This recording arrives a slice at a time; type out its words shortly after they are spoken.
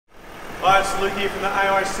Hi, it's Luke here from the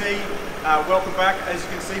AIC. Welcome back. As you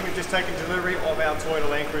can see, we've just taken delivery of our Toyota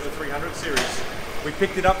LandCruiser 300 series. We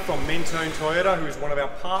picked it up from Mentone Toyota, who is one of our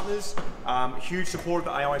partners. Huge support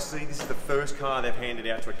of the AIC. This is the first car they've handed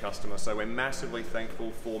out to a customer, so we're massively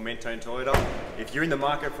thankful for Mentone Toyota. If you're in the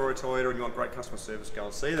market for a Toyota and you want great customer service, go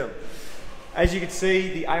and see them. As you can see,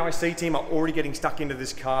 the AIC team are already getting stuck into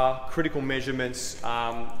this car, critical measurements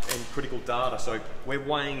and critical data. So we're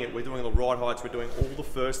weighing it, we're doing the ride heights, we're doing all the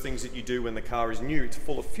first things that you do when the car is new. It's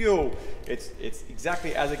full of fuel, it's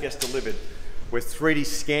exactly as it gets delivered. We're 3D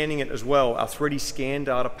scanning it as well. Our 3D scan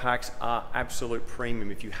data packs are absolute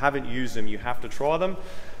premium. If you haven't used them, you have to try them.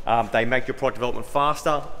 They make your product development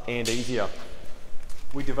faster and easier.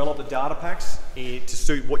 We develop the data packs to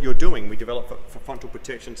suit what you're doing. We develop for frontal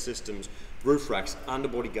protection systems, roof racks,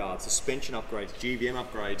 underbody guards, suspension upgrades, GVM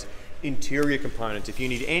upgrades, interior components. If you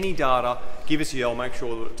need any data, give us a yell, make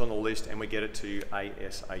sure that it's on the list and we get it to you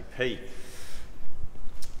ASAP.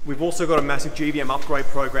 We've also got a massive GVM upgrade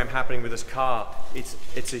program happening with this car.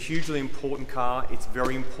 It's a hugely important car. It's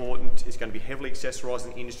very important. It's going to be heavily accessorized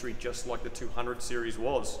in the industry, just like the 200 series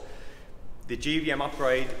was. The GVM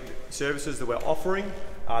upgrade services that we're offering,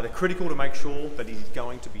 they're critical to make sure that it is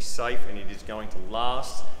going to be safe and it is going to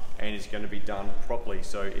last and it's going to be done properly.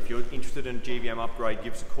 So if you're interested in GVM upgrade,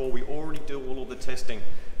 give us a call. We already do all of the testing.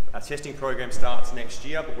 Our testing program starts next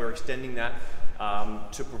year, but we're extending that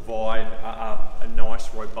to provide a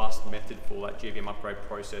nice, robust method for that GVM upgrade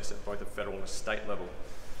process at both a federal and a state level.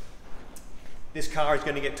 This car is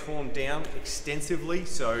going to get torn down extensively,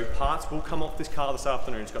 so parts will come off this car this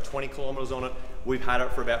afternoon. It's got 20 kilometers on it. We've had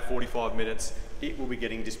it for about 45 minutes. It will be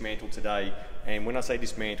getting dismantled today. And when I say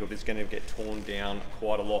dismantled, it's going to get torn down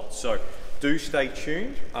quite a lot. So do stay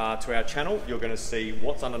tuned to our channel. You're going to see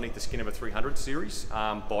what's underneath the skin of a 300 series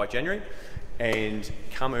by January. And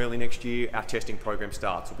come early next year, our testing program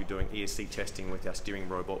starts. We'll be doing AIC testing with our steering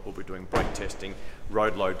robot. We'll be doing brake testing,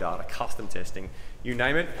 road load data, custom testing, you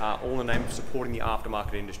name it, all in the name of supporting the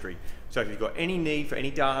aftermarket industry. So if you've got any need for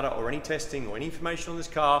any data or any testing or any information on this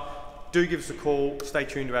car, do give us a call, stay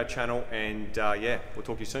tuned to our channel, and yeah, we'll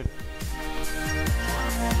talk to you soon.